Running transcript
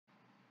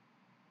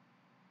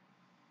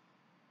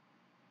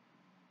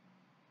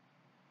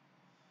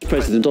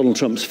President Donald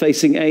Trump's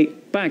facing a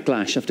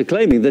backlash after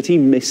claiming that he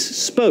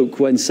misspoke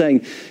when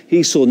saying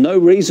he saw no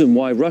reason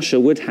why Russia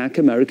would hack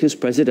America's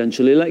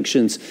presidential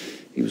elections.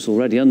 He was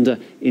already under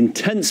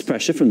intense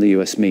pressure from the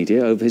US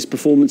media over his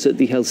performance at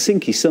the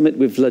Helsinki summit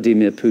with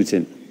Vladimir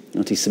Putin.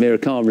 Auntie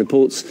Samira Khan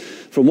reports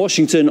from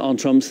Washington on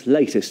Trump's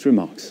latest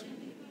remarks.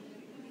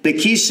 The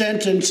key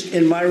sentence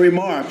in my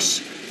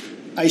remarks,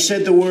 I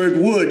said the word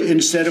would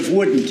instead of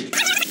wouldn't.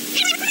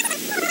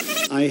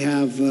 I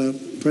have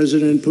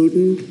President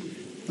Putin.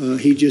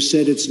 He just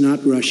said it's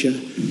not Russia.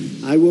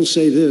 I will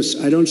say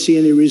this. I don't see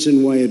any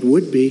reason why it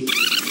would be.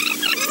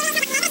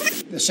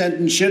 The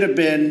sentence should have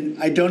been,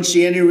 I don't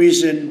see any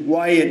reason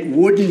why it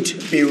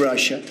wouldn't be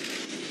Russia.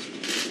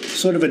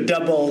 Sort of a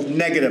double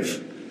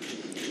negative.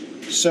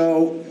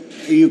 So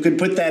you can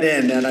put that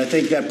in, and I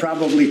think that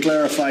probably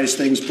clarifies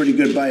things pretty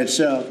good by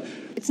itself.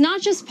 It's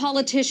not just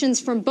politicians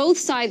from both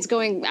sides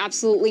going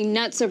absolutely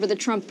nuts over the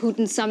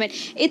Trump-Putin summit.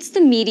 It's the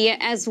media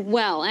as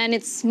well. And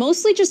it's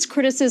mostly just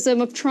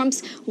criticism of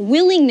Trump's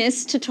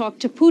willingness to talk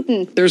to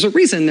Putin. There's a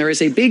reason there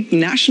is a big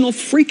national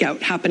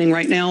freakout happening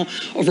right now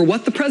over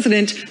what the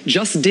president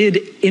just did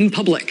in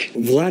public.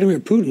 Vladimir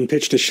Putin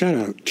pitched a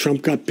shutout.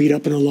 Trump got beat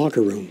up in a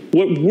locker room.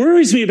 What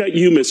worries me about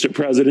you, Mr.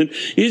 President,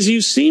 is you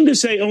seem to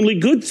say only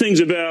good things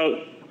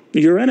about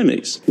your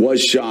enemies. It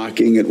was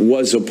shocking. It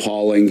was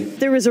appalling.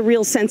 There was a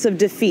real sense of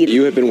defeat.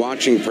 You have been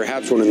watching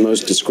perhaps one of the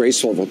most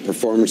disgraceful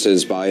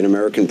performances by an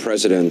American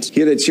president.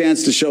 He had a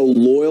chance to show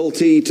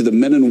loyalty to the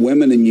men and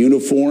women in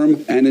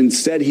uniform, and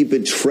instead he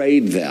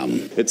betrayed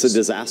them. It's a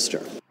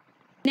disaster.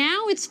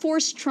 Now it's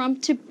forced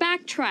Trump to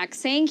backtrack,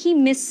 saying he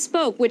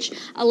misspoke, which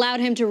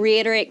allowed him to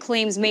reiterate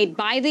claims made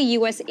by the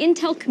U.S.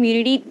 intel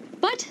community,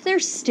 but they're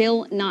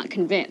still not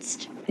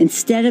convinced.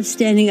 Instead of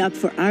standing up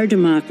for our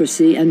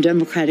democracy and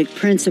democratic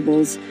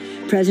principles,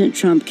 President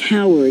Trump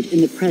cowered in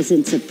the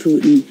presence of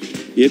Putin.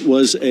 It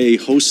was a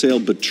wholesale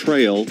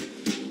betrayal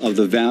of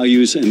the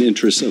values and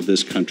interests of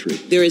this country.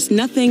 There is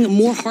nothing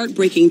more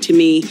heartbreaking to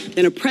me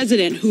than a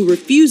president who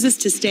refuses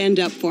to stand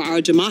up for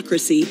our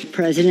democracy. The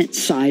president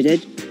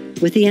sided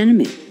with the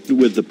enemy.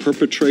 With the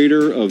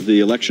perpetrator of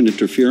the election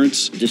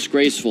interference.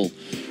 Disgraceful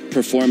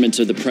performance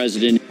of the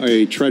president.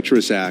 A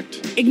treacherous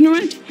act.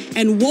 Ignorant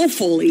and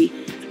woefully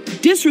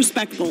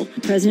disrespectful.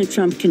 President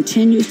Trump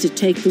continues to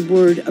take the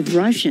word of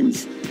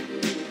Russians,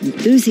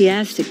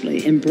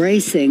 enthusiastically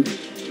embracing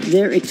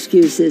their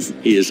excuses.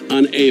 He is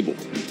unable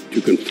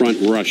to confront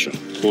Russia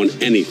on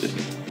anything.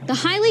 The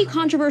highly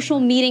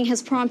controversial meeting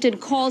has prompted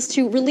calls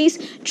to release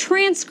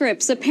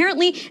transcripts.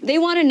 Apparently, they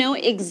want to know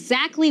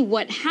exactly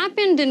what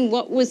happened and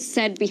what was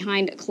said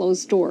behind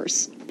closed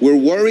doors. We're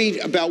worried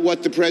about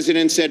what the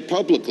president said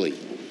publicly.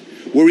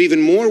 We're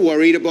even more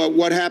worried about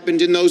what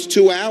happened in those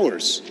 2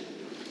 hours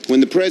when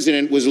the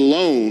president was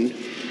alone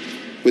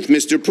with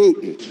Mr.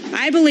 Putin.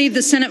 I believe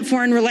the Senate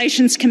Foreign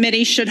Relations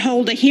Committee should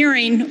hold a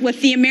hearing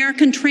with the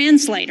American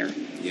translator,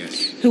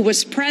 who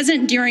was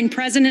present during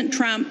President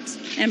Trump's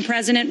and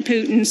President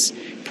Putin's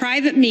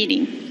private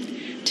meeting,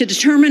 to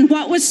determine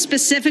what was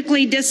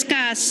specifically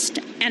discussed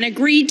and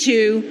agreed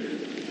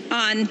to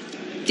on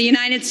the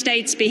United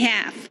States'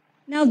 behalf.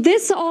 Now,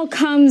 this all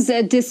comes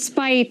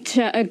despite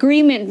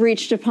agreement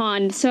reached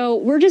upon, so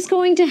we're just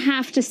going to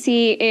have to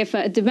see if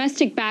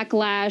domestic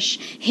backlash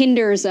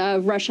hinders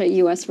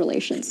Russia-U.S.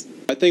 relations.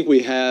 I think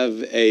we have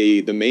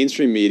the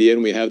mainstream media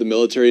and we have the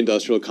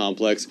military-industrial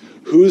complex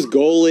whose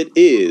goal it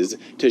is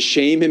to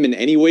shame him in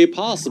any way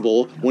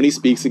possible when he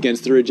speaks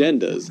against their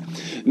agendas.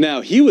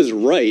 Now, he was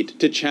right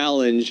to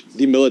challenge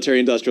the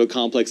military-industrial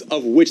complex,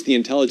 of which the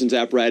intelligence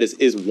apparatus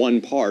is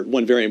one part,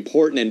 one very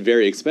important and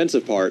very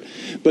expensive part.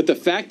 But the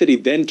fact that he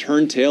then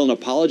turned tail and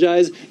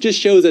apologized just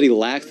shows that he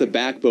lacks the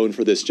backbone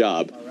for this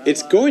job.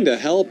 It's going to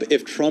help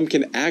if Trump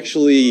can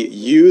actually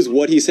use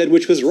what he said,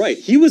 which was right.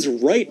 He was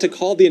right to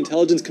call the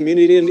intelligence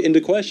community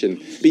into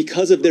question.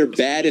 Because of their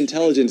bad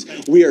intelligence,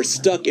 we are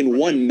stuck in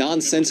one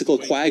nonsensical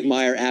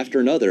quagmire after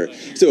another.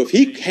 So if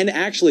he can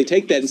actually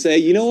take that and say,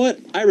 you know what,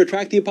 I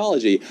retract the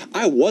apology.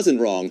 I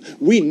wasn't wrong.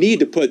 We need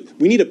to put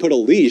a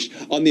leash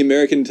on the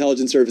American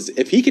intelligence service.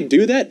 If he can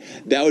do that,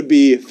 that would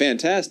be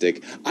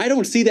fantastic. I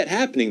don't see that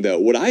happening, though.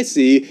 What I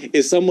see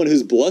is someone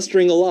who's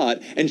blustering a lot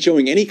and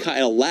showing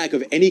a lack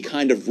of any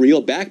kind of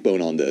real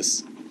backbone on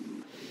this.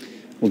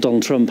 Well,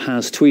 Donald Trump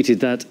has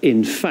tweeted that,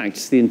 in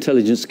fact, the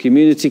intelligence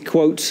community,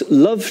 quote,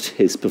 loved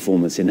his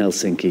performance in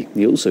Helsinki.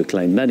 He also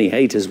claimed many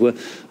haters were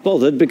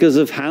bothered because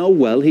of how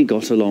well he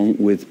got along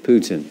with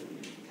Putin.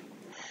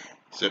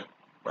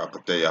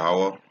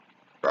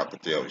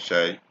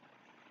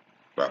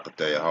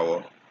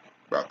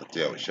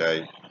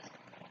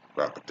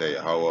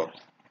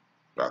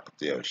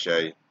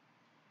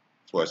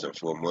 First and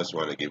foremost, I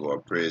want to give all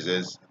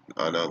praises,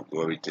 honor, and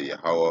glory to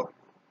Yahweh,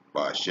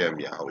 Ba'ashem,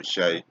 Yahweh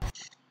Shai,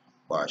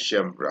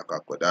 Ba'ashem,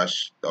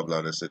 Rakakodash, double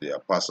honors to the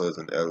apostles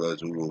and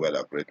elders who rule well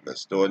a great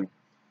stone,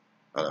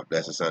 and a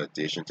blessed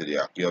sanitation to the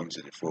Akim,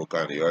 to the folk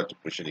on the earth, to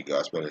pushing the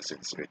gospel and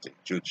sincerity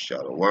and truth.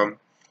 Shalom.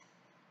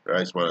 Right, I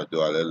just want to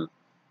do a little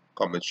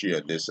commentary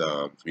on this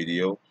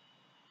video.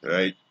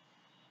 Right,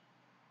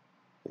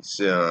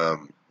 it's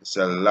It's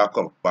a lack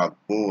of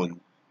backbone.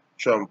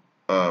 Trump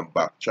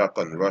backtrack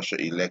on Russia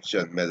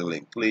election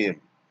meddling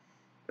claim.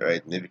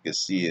 Right? And if you can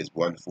see, it's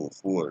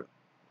 144.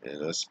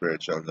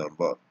 Spiritual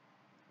number.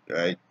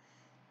 Right?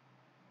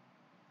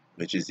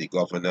 Which is the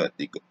governor,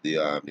 the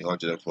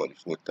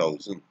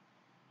 144,000.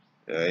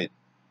 Right?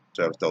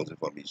 12,000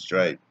 from each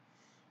tribe.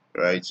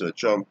 Right? So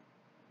Trump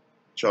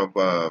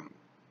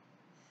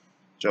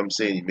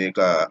saying he make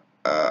a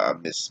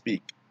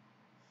misspeak.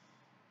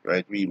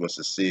 Right? We was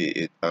to say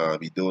it.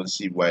 We don't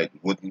see why it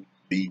wouldn't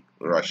be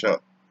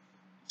Russia.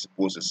 It's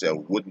supposed to say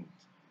wouldn't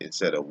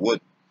instead of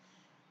would.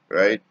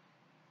 Right?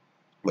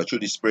 But through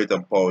the spirit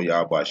and power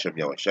Yahweh Hashem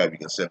Yahushai, we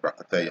can say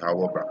Brakata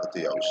Yahweh,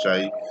 Brakata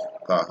Yahushai,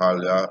 Kahal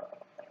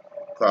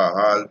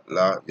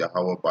La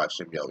Yahweh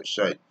Hashem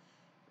Yahushai.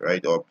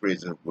 Right? Our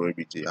praise and glory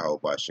be to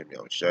Yahweh Hashem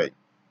Yahushai.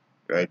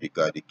 Right?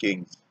 Because the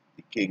king's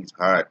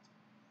heart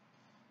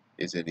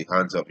is in the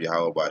hands of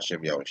Yahweh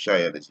Hashem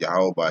Yahushai, and it's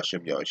Yahweh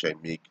Hashem Yahushai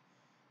make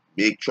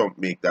Trump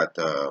make that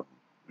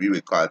we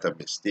will call it a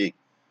mistake.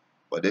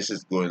 But this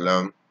is going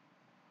along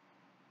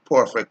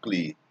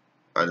perfectly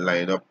and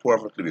line up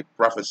perfectly with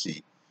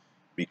prophecy,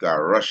 because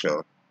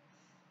Russia,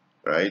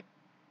 right,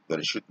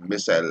 gonna shoot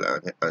missile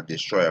and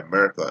destroy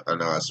America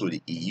and also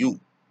the EU,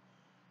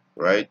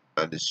 right?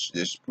 And this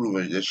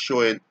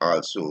showing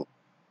also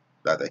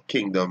that the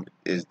kingdom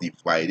is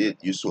divided.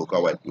 You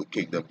so-called white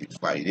kingdom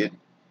divided,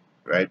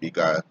 right?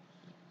 Because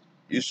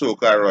you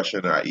so-called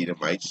Russian or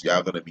Edomites, you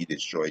are gonna be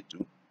destroyed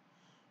too,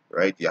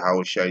 right?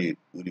 Yahweh Shai,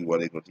 who the one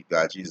going to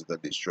God, Jesus is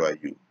gonna destroy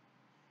you,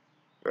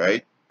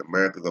 right?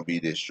 America gonna be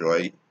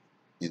destroyed.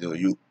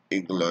 You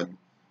England,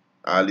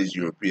 all these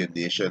European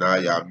nations,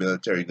 all your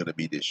military gonna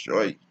be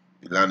destroyed.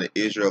 The land of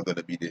Israel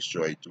gonna be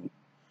destroyed too,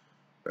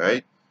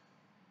 right?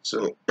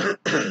 So,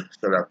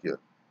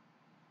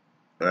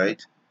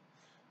 right?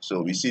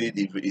 So we see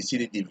the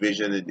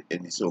division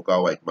in the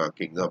so-called white man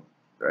kingdom,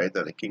 right?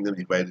 And the kingdom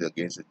divided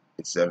against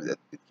itself that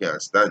it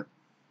can't stand.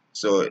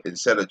 So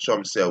instead of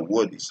Trump say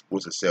would, he's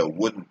supposed to say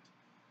wouldn't,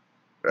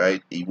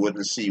 right? He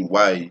wouldn't see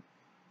why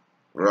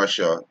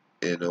Russia,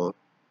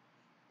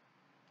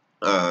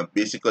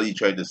 basically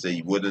trying to say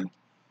he wouldn't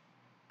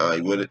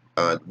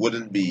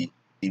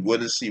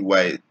see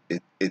why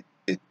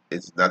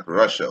it's not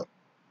Russia,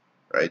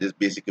 right? That's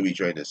basically what he's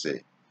trying to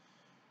say,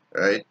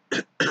 right?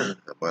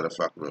 Matter of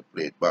fact, I'm gonna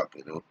play it back,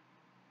 play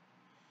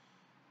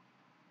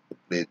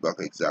it back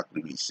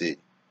exactly what he said.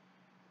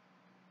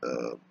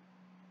 I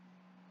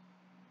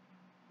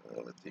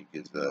think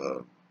it's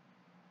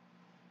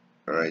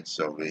alright,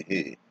 somewhere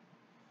here.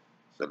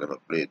 So I'm gonna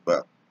play it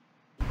back.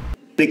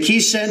 The key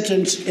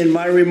sentence in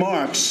my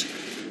remarks,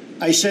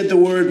 I said the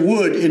word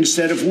would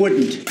instead of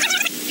wouldn't.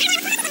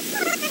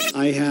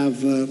 I have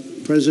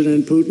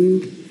President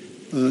Putin.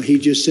 He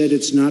just said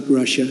it's not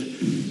Russia.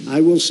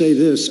 I will say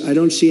this. I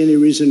don't see any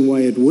reason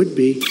why it would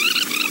be.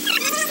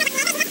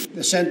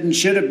 The sentence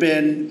should have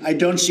been, I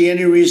don't see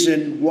any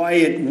reason why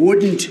it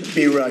wouldn't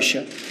be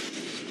Russia.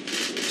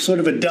 Sort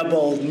of a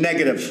double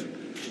negative.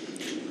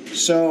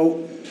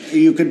 So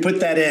you can put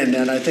that in,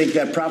 and I think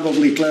that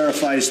probably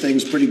clarifies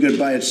things pretty good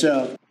by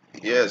itself.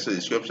 Yeah, so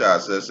the scripture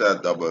says a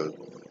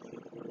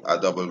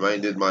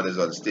double-minded man is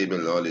unstable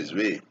in all his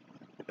way,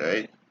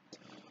 right?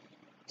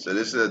 So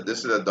this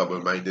is a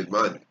double-minded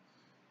man,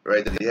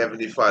 right? And the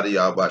Heavenly Father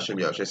Yahweh Hashem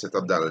Yahushua set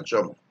up Donald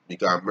Trump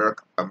because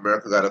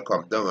America gotta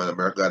come down and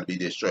America gotta be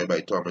destroyed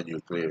by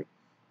thermonuclear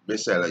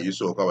missile, and you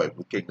so-called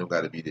white kingdom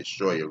gotta be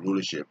destroyed, your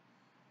rulership,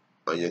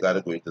 and you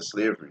gotta go into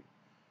slavery,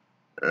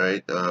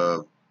 right?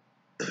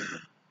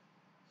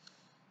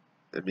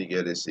 Let me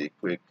get this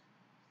quick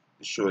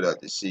to show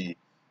that you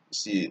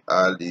see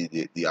all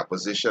the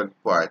opposition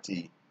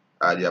party,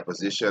 the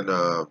opposition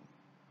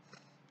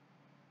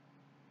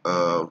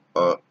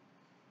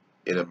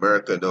in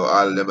America now,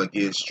 all of them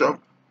against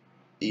Trump,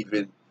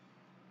 even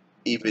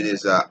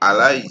his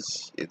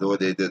allies, they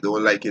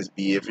don't like his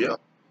behavior,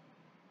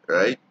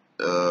 right?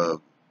 Let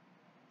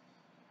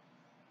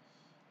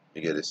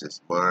me get this.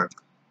 It's Mark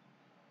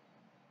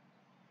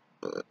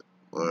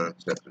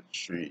chapter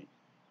 3,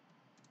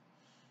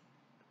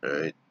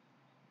 right?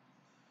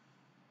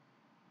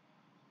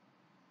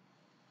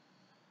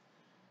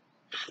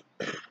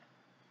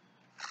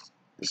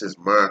 This is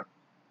Mark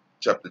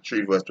chapter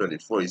 3 verse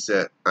 24. He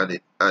said,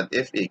 and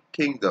if a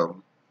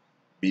kingdom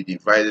be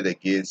divided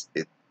against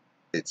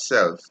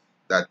itself,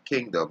 that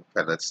kingdom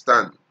cannot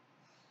stand,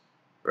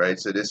 right?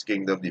 So this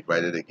kingdom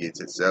divided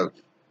against itself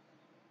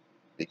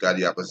because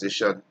the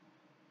opposition,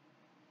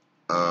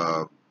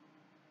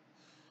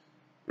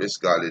 let's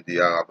call it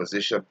the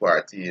opposition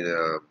party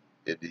in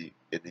the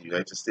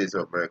United States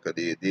of America,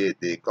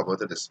 they come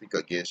out and speak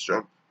against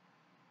Trump.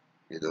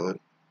 They're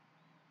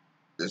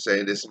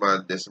saying this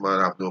man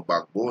have no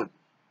backbone.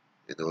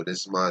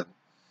 This man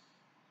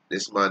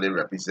didn't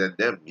represent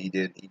them. He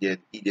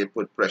didn't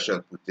put pressure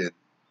on Putin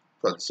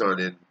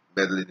concerning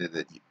meddling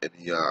in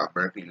the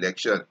American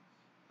election.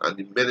 And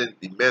the men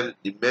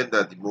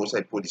that the Most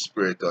High put the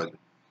spirit on,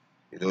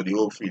 the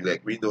whole free.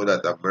 Like we know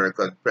that the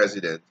American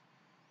president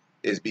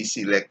is be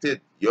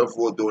selected. Your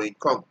vote don't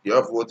count.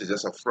 Your vote is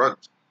just a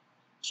front.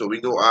 So we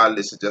know all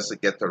this is just to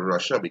get to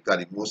Russia, because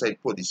the Most High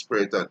put the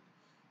spirit on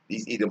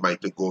these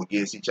Edomites to go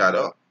against each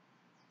other.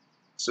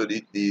 So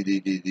the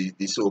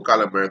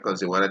so-called Americans,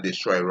 they want to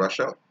destroy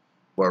Russia,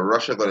 but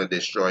Russia going to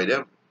destroy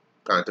them,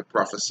 kind of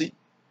prophecy,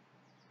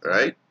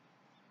 right?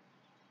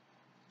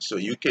 So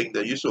you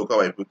kingdom, you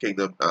so-called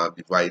kingdom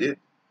divided,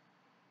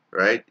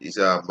 right? It's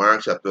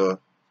Mark chapter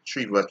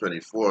 3 verse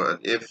 24, and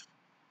if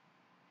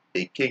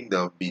a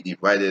kingdom be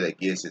divided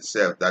against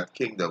itself, that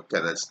kingdom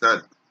cannot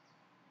stand.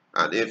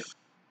 And if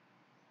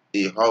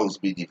a house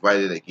be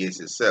divided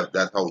against itself,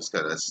 that house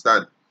cannot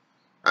stand.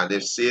 And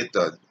if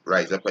Satan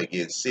rise up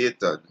against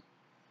Satan,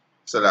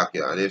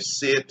 and if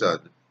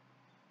Satan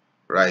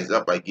rise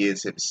up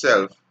against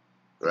himself,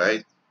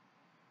 right?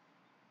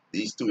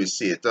 These two is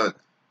Satan,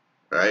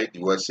 right?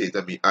 The word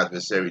Satan means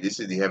adversary. This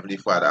is the Heavenly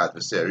Father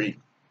adversary,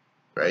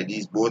 right?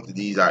 Both of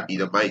these are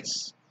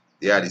Edomites.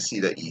 They are the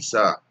seed of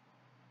Esau,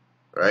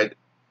 right?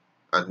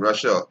 And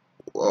Russia,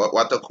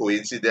 what a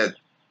coincidence!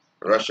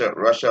 Russia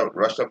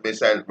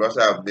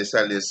have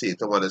missile named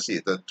Satan, one of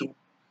Satan too,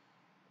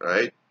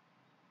 right?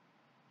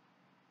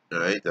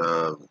 Right.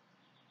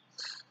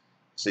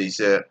 So he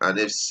said, and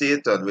if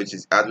Satan, which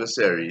is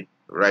adversary,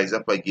 rise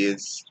up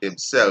against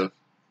himself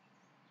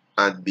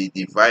and be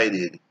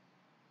divided,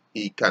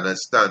 he cannot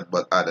stand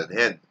but at an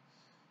end.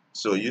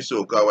 So you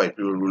so-called white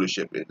people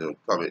rulership at the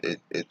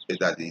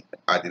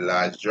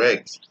large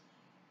dregs,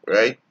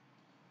 right?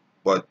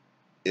 But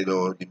you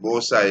know the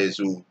Most High is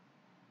who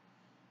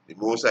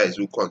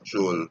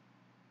control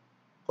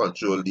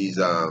these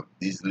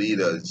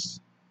leaders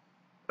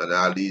and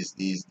all these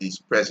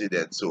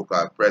presidents,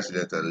 so-called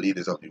presidents and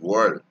leaders of the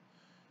world,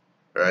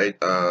 right?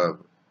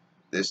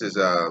 This is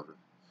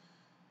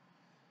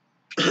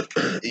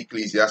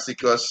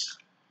Ecclesiasticus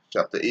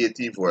chapter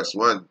 18 verse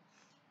 1.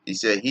 He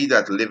said, he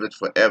that liveth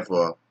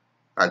forever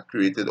had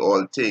created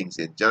all things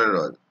in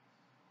general.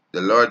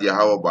 The Lord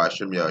Yahweh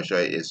Ba'ashem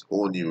Yahushua is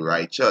only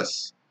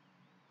righteous,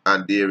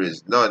 and there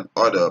is none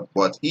other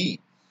but he.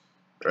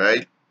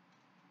 Right?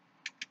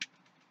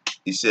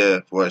 He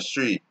said, verse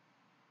 3,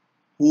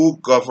 who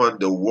governed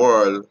the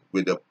world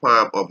with the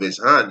palm of his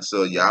hand?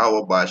 So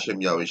Yahweh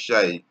Ba'ashem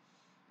Yahushua,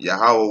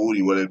 Yahweh, who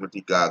the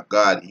world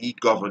God, he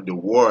governed the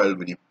world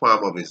with the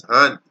palm of his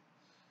hand.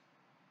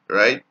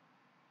 Right?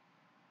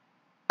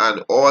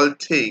 And all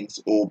things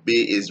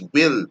obey his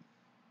will.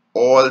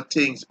 All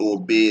things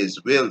obey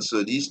his will.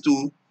 So these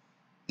two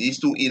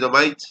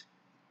Edomites,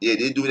 yeah,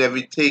 they doing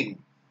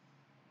everything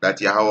that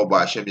Yahweh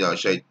Ba'ashem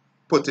Yahushua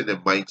put in their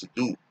mind to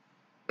do.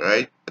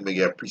 Right? Let me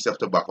get a precept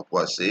to back up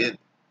what I'm saying.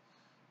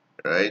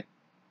 Right?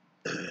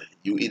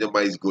 You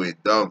Edomites going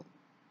down.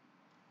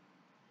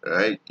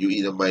 Right? You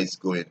Edomites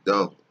going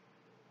down.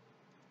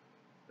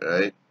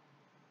 Right?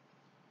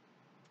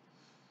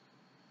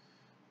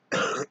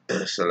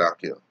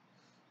 Salakia.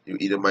 You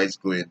Edomites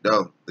going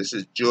down. This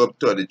is Job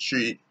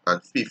 33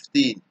 and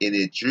 15. In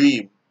a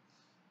dream,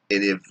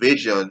 in a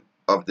vision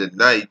of the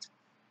night,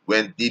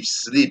 when deep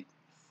sleep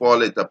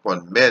falleth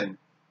upon men,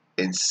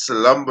 in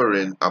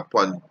slumbering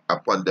upon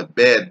the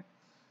bed,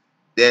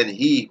 then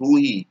he, who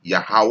he?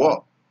 Yahweh,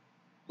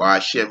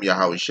 Ba'ashem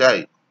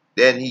Yahushai,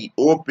 then he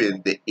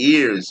opened the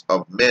ears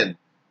of men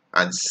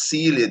and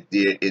sealed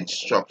their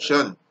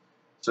instruction.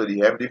 So the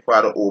Heavenly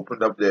Father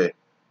opened up the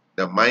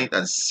mind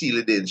and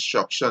sealed the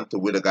instruction to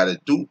what they got to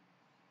do.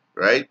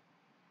 Right?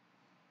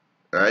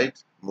 Right?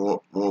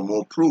 More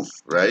proof,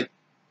 right?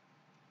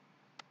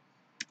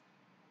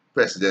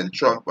 President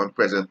Trump and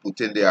President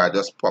Putin, they are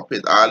just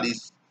puppets. All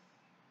these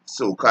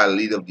so-called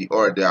leaders of the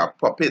earth, they are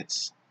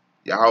puppets.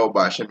 Yahweh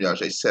Ba'ashem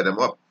Yahushua set them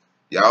up.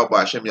 Yahweh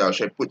Ba'ashem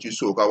Yahushua put you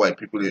so-called white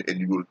people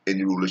in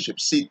the rulership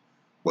seat,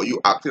 but you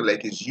acting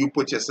like it's you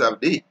put yourself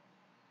there.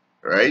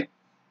 Right?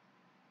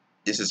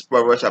 This is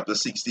Proverbs chapter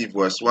 16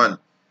 verse 1.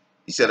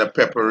 He said, the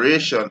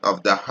preparation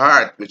of the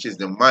heart, which is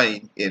the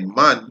mind in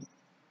man,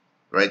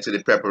 right? So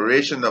the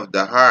preparation of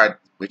the heart,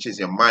 which is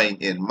your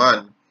mind in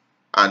man,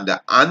 and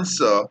the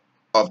answer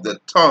of the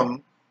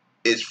tongue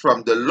is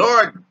from the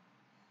Lord.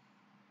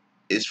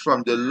 It's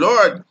from the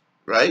Lord,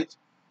 right?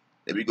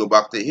 Let me go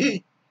back to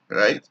here,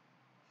 right?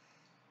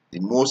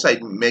 The Most High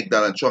make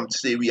Donald Trump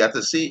say we have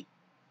to say,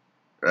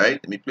 right?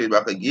 Let me play it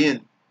back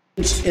again.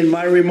 In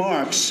my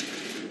remarks,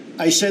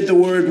 I said the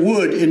word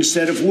would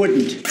instead of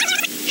wouldn't.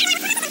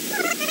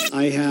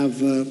 I have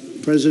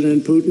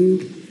President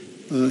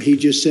Putin. He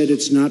just said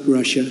it's not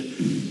Russia.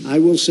 I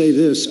will say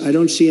this. I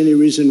don't see any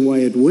reason why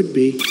it would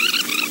be.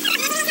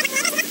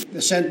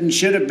 The sentence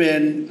should have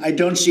been, I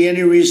don't see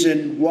any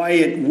reason why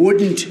it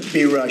wouldn't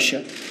be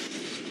Russia.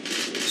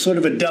 Sort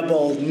of a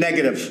double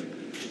negative.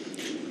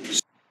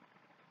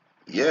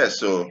 Yeah,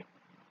 so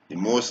the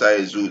Most High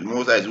is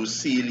who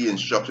seal the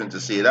instruction to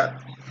say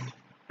that.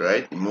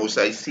 Right? The Most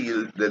High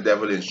seal the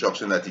devil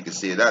instruction that he can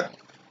say that.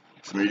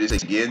 Let me read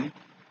this again.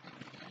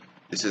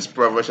 This is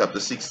Proverbs chapter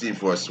 16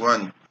 verse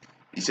 1.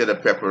 He said, the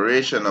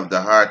preparation of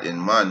the heart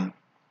in man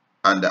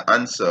and the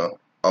answer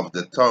of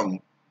the tongue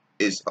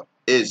is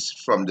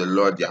from the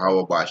Lord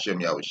Yahweh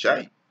Ba'ashem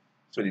Yahushai.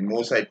 So the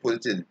Most High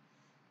put in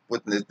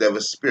this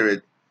devil's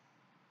spirit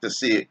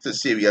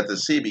we have to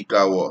see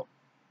because what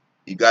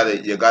you gotta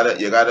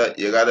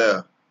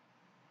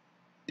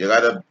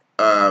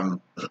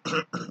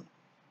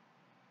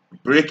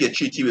break your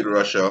treaty with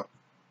Russia,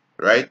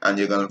 right? And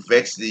you're gonna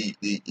vex your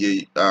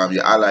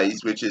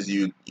allies, which is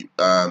the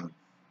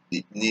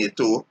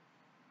NATO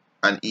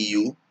and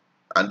EU,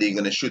 and they're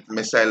gonna shoot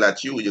missile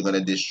at you. You're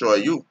gonna destroy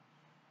you,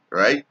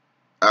 right?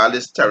 All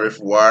this tariff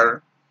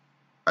war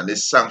and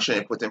this sanction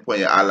you're putting upon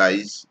your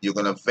allies, you're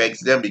gonna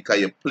vex them because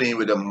you're playing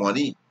with the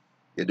money.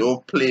 You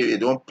don't play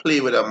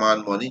with a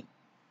man money.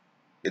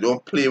 You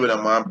don't play with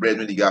a man bread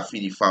when you got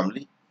feed the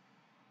family,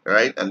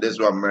 right? And this is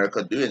what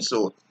America doing.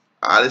 So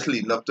all this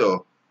leading up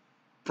to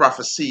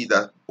prophecy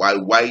that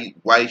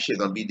why she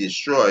gonna be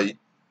destroyed,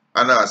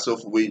 and also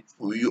for we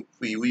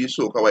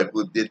so-called white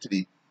people did to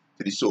the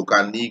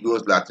so-called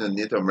Negroes, Latin,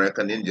 Native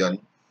American,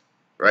 Indian,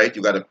 right?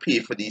 You gotta pay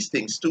for these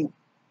things too.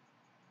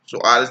 So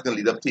all this gonna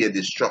lead up to your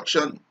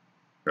destruction,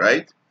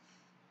 right?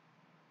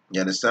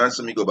 You understand?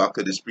 So let me go back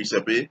to this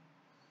precept here.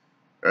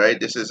 Right?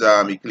 This is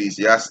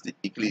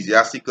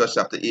Ecclesiasticus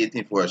chapter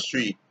 18 verse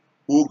 3.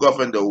 Who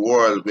governed the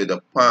world with the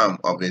palm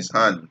of his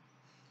hand,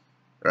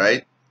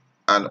 right?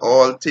 And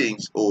all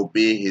things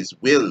obey his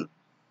will,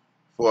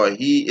 for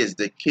he is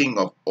the king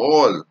of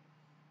all,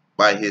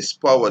 by his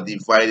power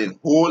dividing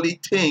holy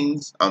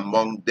things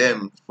among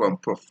them from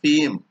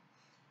profane.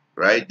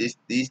 Right? This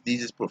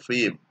is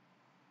profane.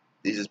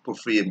 This is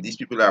profane. These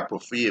people are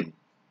profane.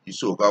 You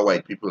so-called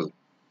white people.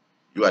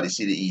 You are the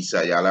city east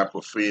side, y'all are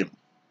profane.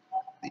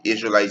 The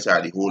Israelites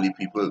are the holy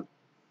people.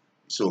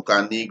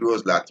 So-called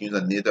Negroes, Latinos,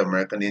 and Native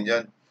American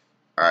Indian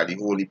are the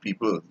holy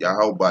people.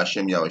 Yahweh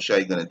Hashem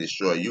Yahushua is going to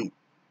destroy you,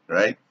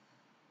 right?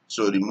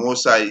 So the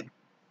Mosai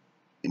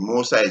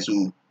is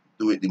who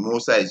do it. The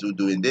Mosai is who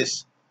doing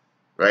this,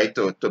 right?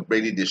 To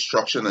bring the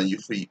destruction on you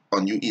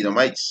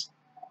Edomites,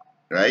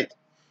 right?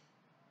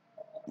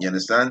 You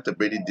understand? To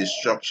bring the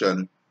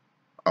destruction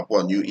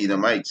upon you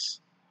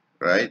Edomites,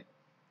 right?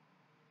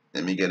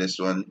 Let me get this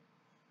one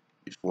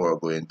before I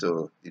go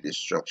into the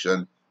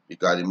destruction,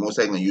 because the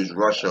Mosai is going to use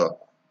Russia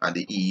and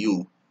the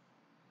EU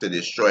to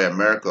destroy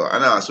America.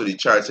 And also the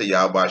chart say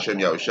Yahweh Hashem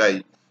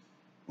Yahushai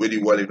with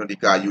the world they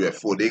call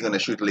UFO, they're gonna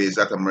shoot lasers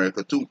at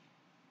America too.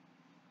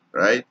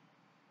 Right?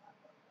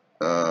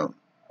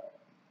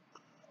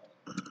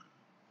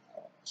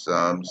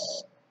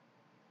 Psalms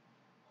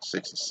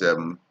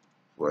 67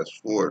 verse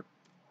 4.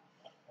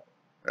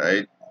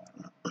 Right?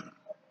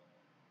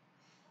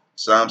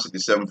 Psalm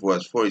 67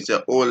 verse 4. He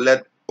said, Oh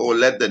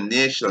let the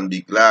nation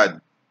be glad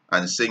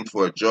and sing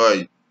for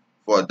joy,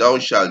 for thou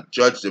shalt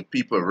judge the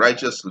people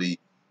righteously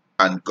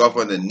and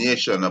govern the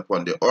nation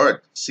upon the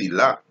earth.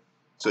 Selah.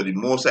 So the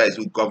Most High is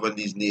who govern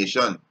these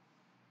nations.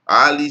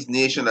 All these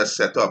nations are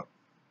set up,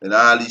 and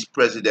all these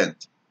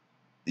presidents,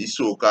 these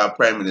so-called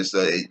prime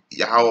minister,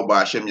 Yahweh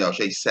Hashem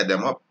Yahushua set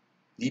them up.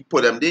 He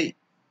put them there.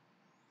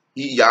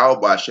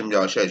 Yahweh Hashem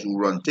Yahushua is who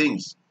run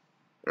things,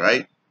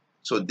 right?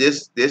 So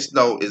this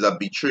now is a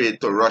betrayal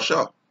to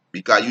Russia,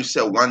 because you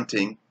said one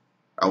thing,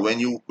 and when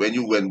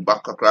you went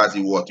back across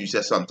the water, you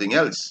said something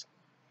else.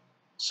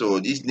 So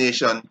these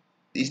nation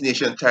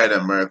tired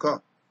of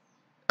America,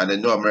 and they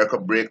know America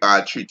break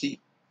our treaty.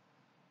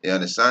 You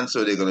understand?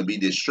 So they're gonna be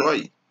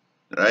destroyed,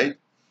 right?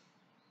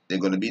 They're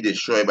gonna be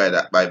destroyed by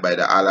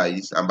the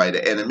allies and by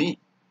the enemy,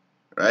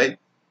 right?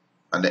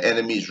 And the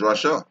enemy is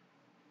Russia.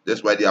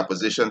 That's why the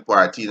opposition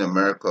party in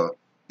America,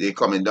 they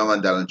coming down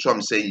on Donald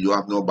Trump saying you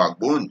have no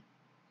backbone,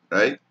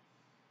 right?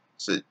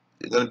 So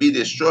they're gonna be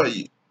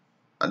destroyed,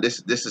 and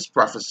this is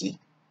prophecy,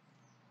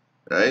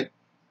 right?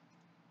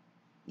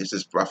 This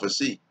is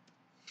prophecy.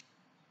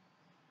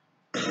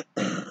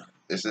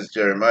 This is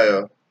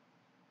Jeremiah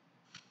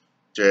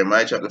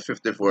chapter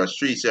 50 verse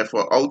 3 said,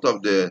 For out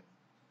of the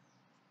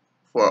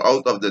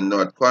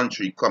north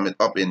country cometh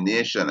up a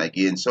nation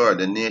against her.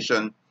 The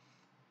nation,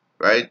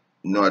 right?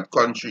 North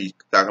country,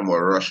 talking about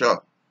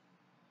Russia,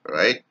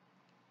 right?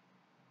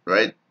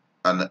 Right?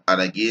 And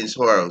against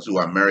her, to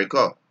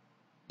America.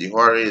 The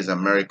horror is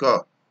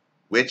America,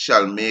 which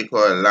shall make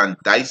her land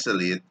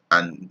desolate,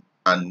 and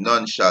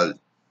none shall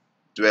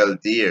dwell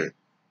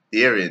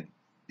therein.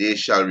 They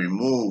shall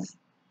remove.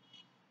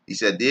 He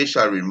said, they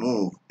shall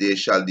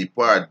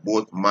depart,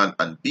 both man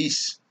and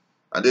beast.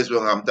 And this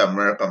will happen to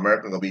America.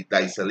 America going to be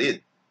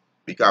desolate,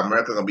 because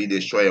America going to be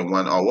destroyed in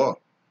 1 hour.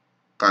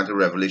 According to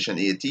Revelation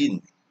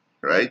 18,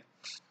 right?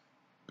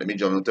 Let me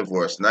jump into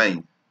verse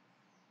 9,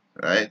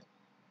 right?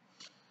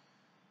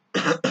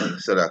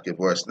 So that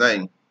verse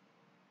 9.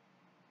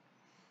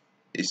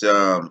 It's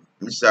let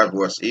me start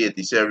verse 8.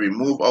 He said,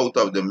 remove out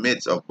of the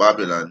midst of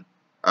Babylon,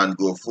 and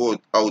go forth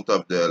out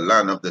of the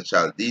land of the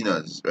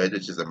Chaldeans, right?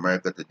 Which is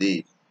America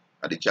today.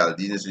 And the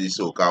Chaldeans is the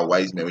so-called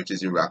wise men, which is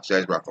the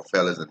Rothschilds,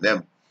 Rockefellers, and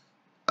them,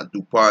 and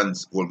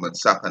DuPont's, Goldman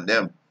Sachs, and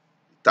them,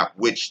 top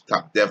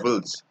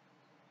devils,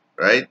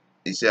 right?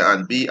 He said,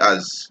 and be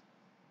as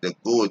the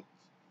goat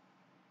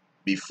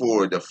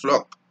before the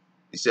flock.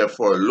 He said,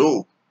 for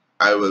lo,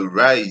 I will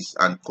rise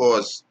and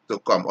cause to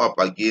come up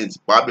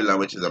against Babylon,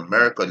 which is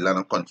America, the land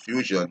of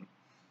confusion,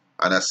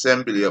 an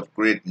assembly of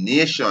great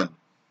nation,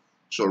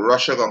 So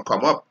Russia gonna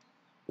come up.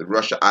 The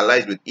Russia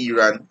allies with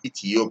Iran,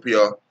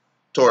 Ethiopia,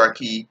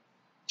 Turkey,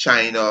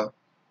 China,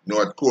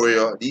 North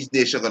Korea. These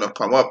nations gonna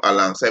come up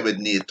alongside with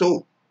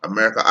NATO,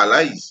 America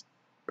allies,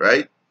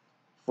 right?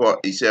 For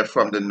he said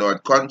from the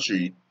North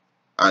country,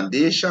 and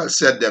they shall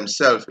set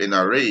themselves in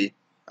array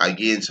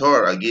against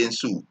her,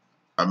 against who?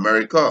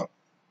 America.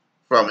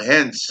 From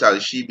hence shall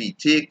she be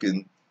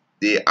taken.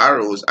 The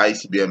arrows,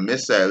 ICBM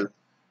missile,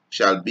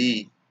 shall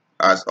be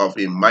as of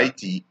a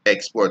mighty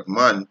expert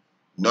man.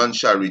 None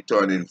shall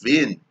return in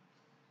vain.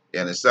 You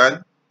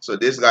understand? So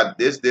this had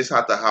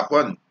to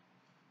happen.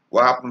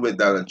 What happened with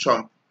Donald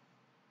Trump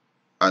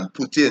and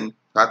Putin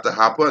had to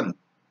happen.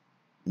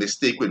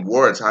 Mistake with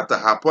words had to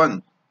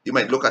happen. You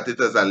might look at it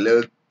as a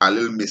little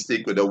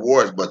mistake with the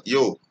words, but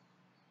yo,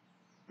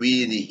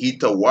 we in the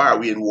heat of war,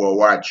 we in World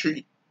War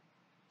III.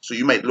 So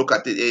you might look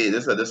at it, hey,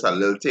 this is a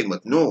little thing,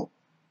 but no.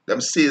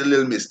 Them say a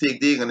little mistake,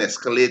 they're gonna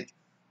escalate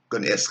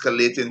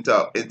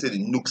into the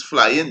nukes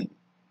flying.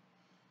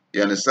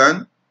 You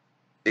understand?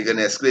 They're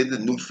gonna escalate the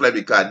nukes fly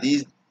because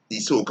these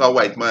so-called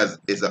white men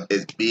is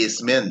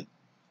base men.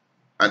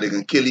 And they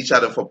can kill each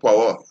other for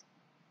power.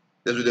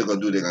 That's what they're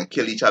gonna do. They're gonna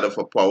kill each other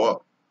for power.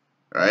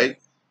 Right?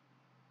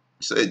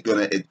 So it's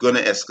gonna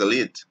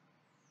escalate.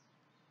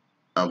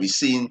 And we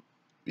seen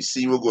what's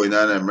going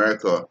on in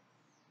America.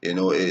 You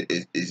know,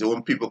 it's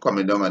own people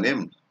coming down on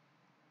him.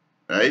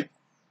 Right?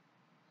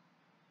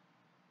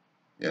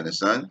 You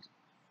understand?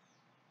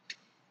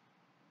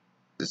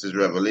 This is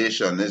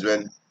Revelation. This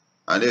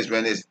is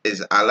when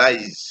his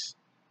allies,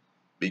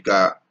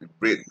 because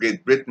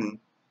Great Britain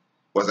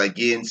was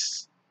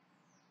against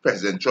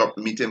President Trump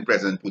meeting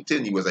President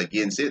Putin. He was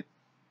against it.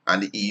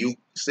 And the EU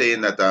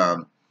saying that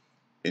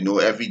you know,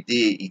 every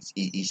day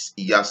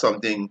he has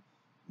something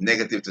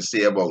negative to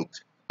say about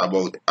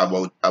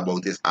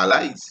his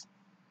allies.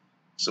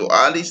 So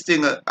all these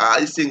things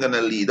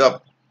gonna lead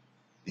up.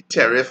 The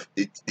tariff,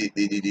 the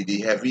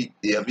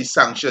heavy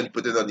sanction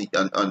put it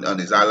on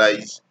his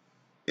allies.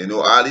 You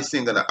know, all these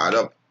things gonna add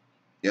up.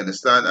 You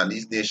understand? And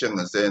these nations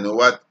gonna say, you know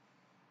what?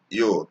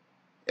 Yo,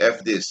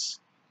 F this.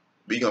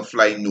 We gonna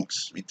fly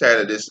nukes. We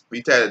tired of this.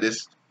 We tired of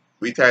this.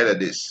 We tired of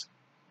this.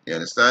 You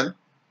understand?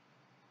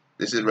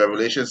 This is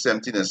Revelation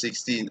 17 and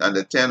 16. And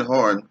the 10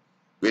 horn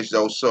which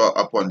thou saw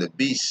upon the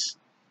beast,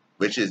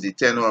 which is the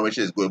 10 horn, which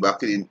is going back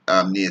to the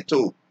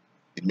NATO,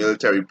 the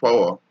military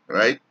power,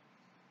 right?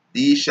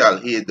 These shall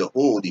hate the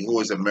whole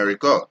is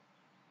America.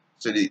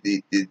 So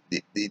the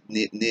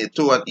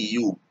NATO and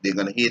EU, they're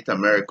gonna hate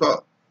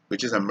America,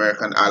 which is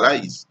American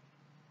allies,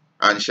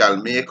 and shall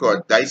make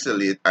her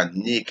desolate and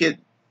naked,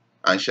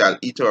 and shall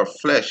eat her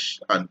flesh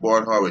and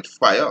burn her with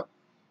fire.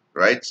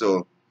 Right?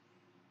 So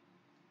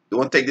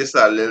don't take this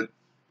little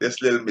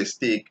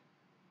mistake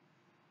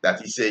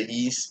that he said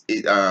he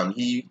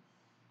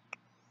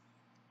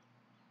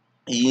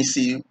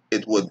see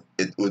it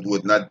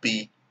would not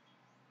be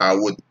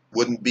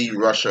wouldn't be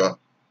Russia,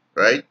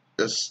 right?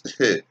 Just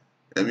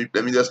let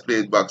me just play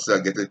it back so I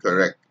get it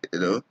correct, you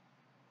know.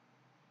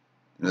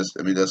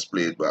 Let me just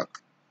play it back.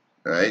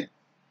 Right?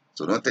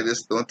 So don't take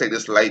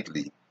this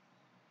lightly.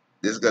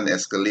 This is gonna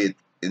escalate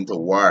into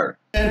war.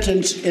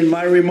 Sentence in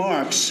my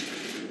remarks,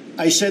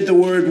 I said the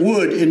word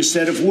would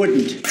instead of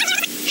wouldn't.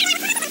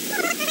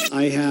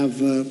 I have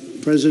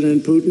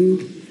President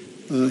Putin.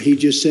 He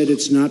just said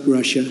it's not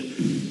Russia.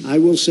 I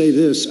will say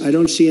this, I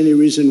don't see any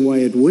reason why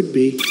it would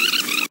be.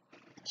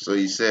 So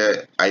he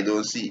said, I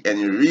don't see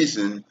any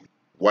reason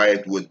why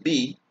it would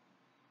be,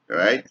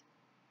 right?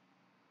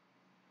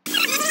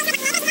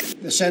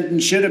 The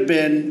sentence should have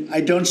been,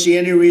 I don't see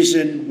any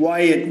reason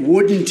why it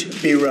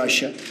wouldn't be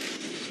Russia.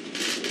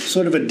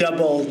 Sort of a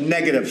double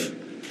negative.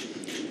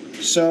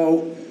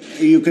 So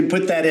you can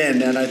put that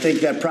in, and I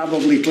think that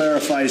probably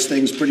clarifies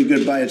things pretty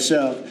good by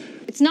itself.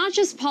 It's not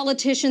just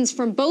politicians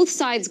from both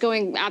sides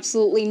going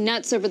absolutely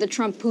nuts over the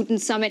Trump-Putin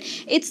summit.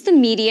 It's the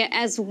media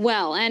as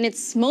well. And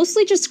it's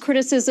mostly just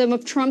criticism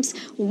of Trump's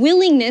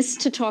willingness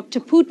to talk to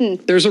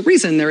Putin. There's a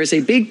reason there is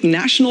a big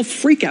national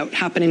freakout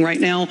happening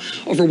right now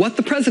over what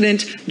the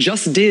president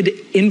just did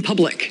in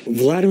public.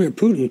 Vladimir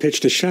Putin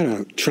pitched a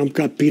shutout. Trump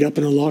got beat up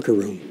in a locker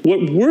room.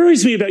 What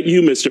worries me about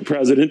you, Mr.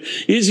 President,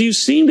 is you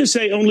seem to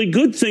say only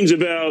good things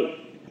about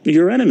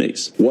your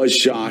enemies. Was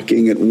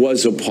shocking. It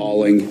was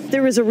appalling.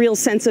 There was a real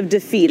sense of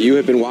defeat. You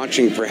have been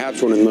watching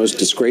perhaps one of the most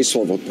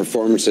disgraceful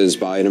performances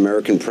by an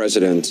American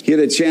president. He had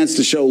a chance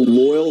to show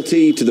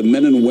loyalty to the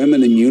men and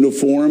women in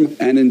uniform,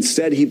 and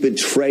instead he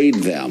betrayed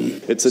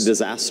them. It's a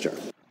disaster.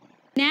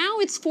 Now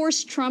it's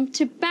forced Trump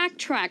to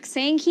backtrack,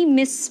 saying he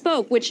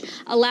misspoke, which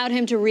allowed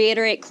him to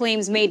reiterate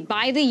claims made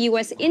by the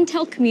U.S.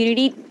 intel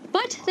community,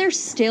 but they're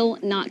still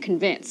not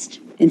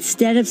convinced.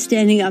 Instead of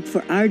standing up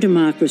for our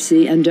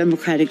democracy and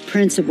democratic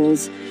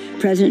principles,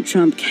 President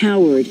Trump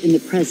cowered in the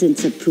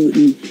presence of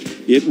Putin.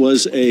 It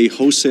was a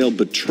wholesale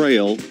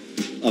betrayal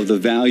of the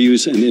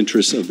values and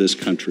interests of this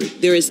country.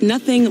 There is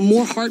nothing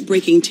more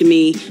heartbreaking to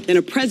me than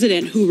a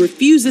president who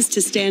refuses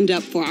to stand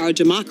up for our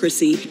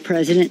democracy. The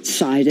president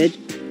sided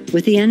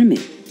with the enemy.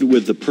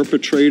 With the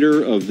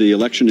perpetrator of the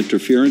election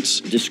interference.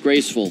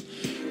 Disgraceful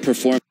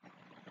performance.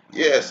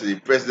 Yes, the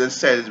president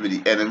sides with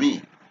the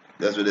enemy.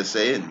 That's what they're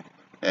saying.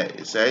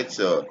 It's right.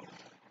 So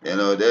you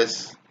know, they're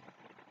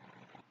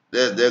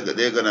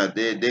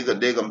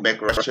gonna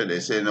back Russia. They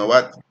say, you know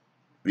what?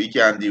 We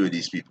can't deal with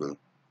these people.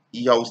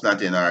 E-house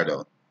not in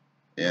order.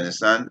 You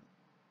understand?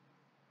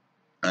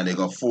 And they're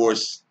gonna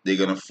force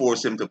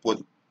him to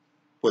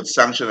put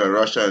sanction on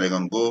Russia, and they're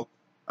gonna go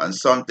and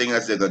something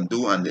else they're gonna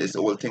do, and this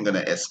whole thing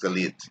gonna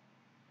escalate.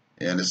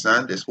 You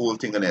understand? This whole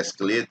thing gonna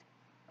escalate,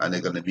 and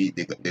they're gonna be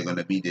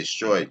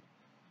destroyed.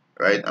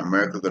 Right?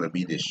 America gonna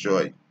be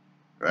destroyed.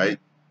 Right?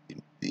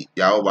 The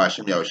Yahweh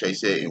Bashim Yahushai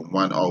say in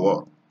 1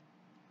 hour.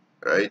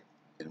 Right?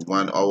 In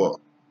 1 hour.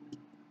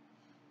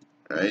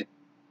 Right?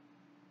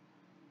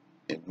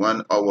 In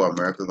 1 hour,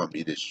 America gonna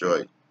be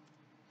destroyed.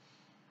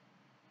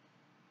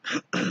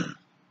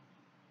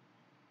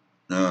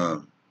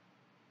 um,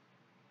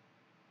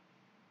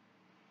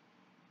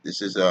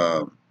 this is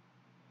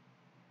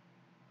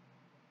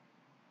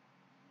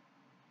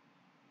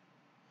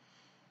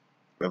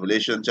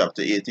Revelation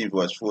chapter 18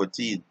 verse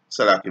 14.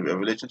 Salaki,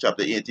 Revelation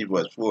chapter 18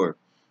 verse 4.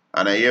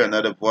 And I hear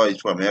another voice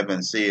from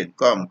heaven saying,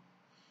 Come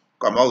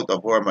out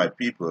of her, my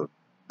people,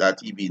 that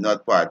he be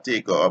not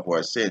partaker of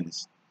our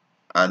sins,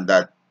 and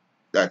that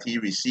he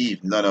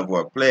receive none of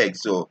our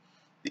plagues. So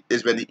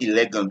it's when the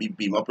elect gonna be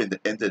beamed up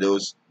into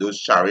those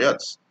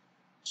chariots,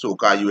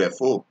 so-called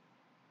UFO,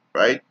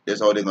 right?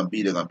 That's how they're gonna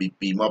be. They're gonna be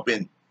beamed up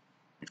in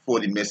before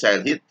the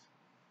missile hit,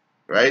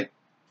 right?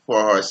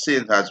 For her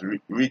sin has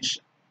reached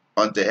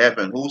unto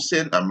heaven. Who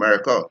sinned?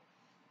 America.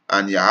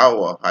 And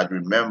Yahweh had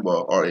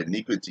remembered our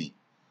iniquity.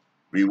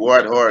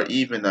 Reward her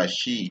even as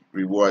she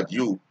reward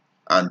you,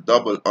 and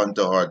double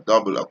unto her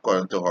double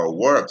according to her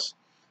works.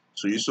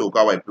 So you so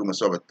called white people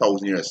serve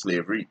 1,000 years of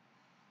slavery,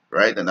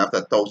 right? And after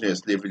 1,000 years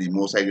of slavery, the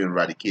Most High will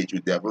eradicate you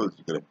devils.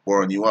 He's gonna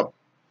burn you up.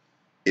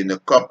 In the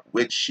cup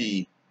which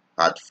she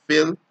had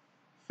filled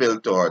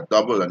to her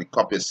double, and the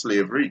cup is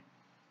slavery,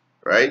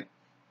 right?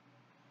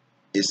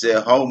 It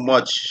said how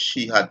much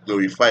she had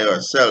glorified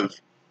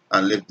herself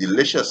and lived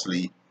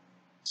deliciously,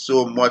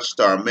 so much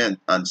torment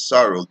and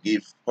sorrow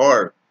gave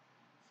her.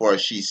 For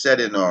she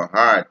said in her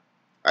heart,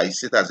 I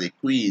sit as a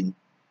queen,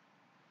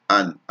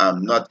 and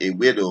am not a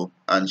widow,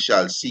 and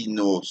shall see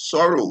no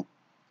sorrow.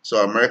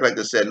 So America, like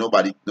I said,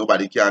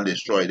 nobody can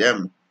destroy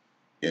them.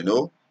 You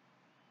know,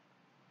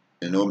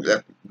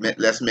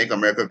 let's make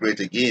America great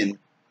again,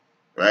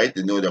 right?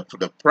 You know,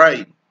 the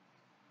pride.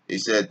 He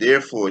said,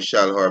 therefore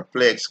shall her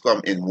plagues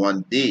come in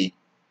one day,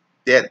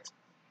 death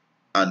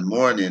and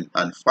mourning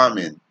and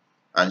famine,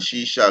 and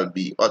she shall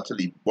be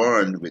utterly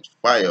burned with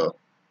fire.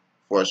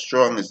 For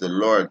strong is the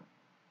Lord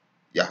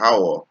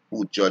Yahweh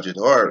who judgeth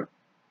her,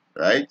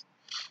 right?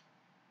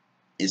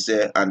 He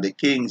said, and the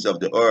kings of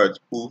the earth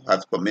who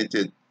have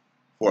committed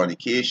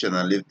fornication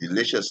and lived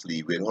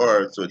deliciously with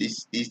her. So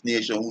these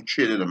nations who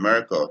traded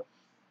America,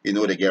 you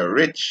know, they get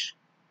rich,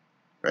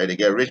 right? They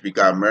get rich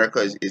because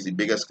America is the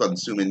biggest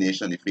consuming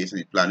nation on the face of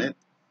the planet,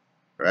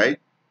 right?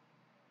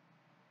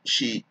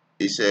 He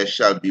said,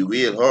 shall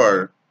bewail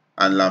her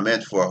and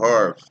lament for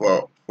her,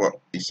 for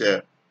he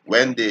said,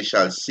 when they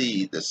shall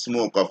see the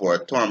smoke of our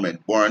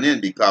torment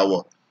burning,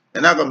 because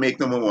they're not gonna make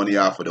no more money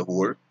off of the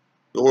whore.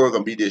 The whore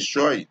gonna be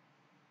destroyed.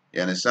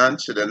 You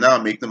understand? So they now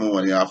make no more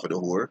money off of the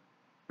whore,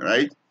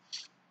 right?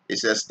 It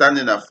says,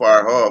 standing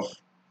afar off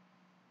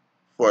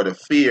for the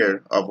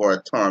fear of our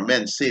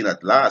torment, saying,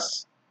 at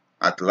last,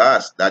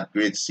 that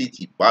great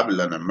city,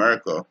 Babylon,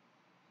 America,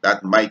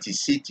 that mighty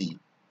city,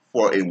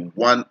 for in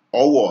 1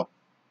 hour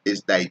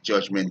is thy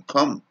judgment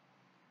come.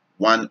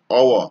 1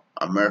 hour,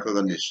 America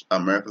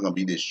gonna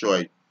be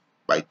destroyed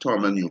by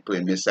torment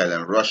nuclear missile,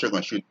 and Russia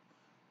gonna shoot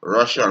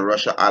Russia and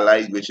Russia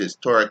allies, which is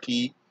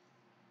Turkey,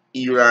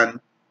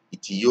 Iran,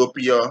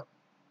 Ethiopia,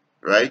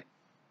 right?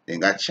 They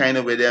got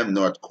China with them,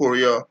 North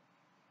Korea,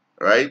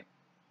 right?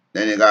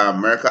 Then they got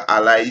America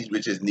allies,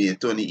 which is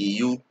NATO and the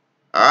EU.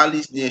 All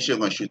these nations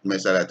gonna shoot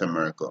missiles at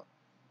America.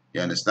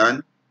 You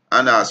understand?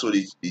 And also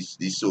these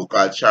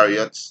so-called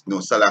chariots, no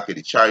Salaki,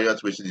 the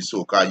chariots, which is the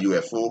so-called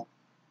UFO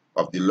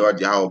of the Lord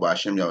Yahweh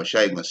Bashim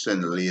Yahushai, gonna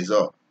send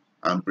laser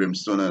and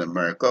brimstone on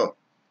America.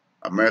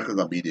 America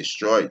gonna be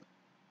destroyed,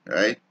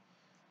 right?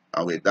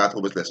 And with that,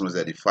 hope this lesson was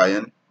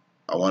edifying.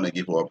 I want to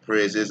give our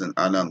praises and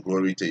honor and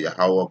glory to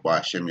Yahweh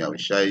Bashim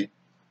Yahushai,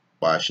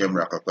 Bashim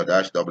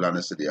Rakakodash, double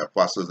honors to the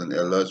apostles and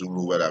elders who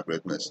rule with our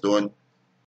great stone.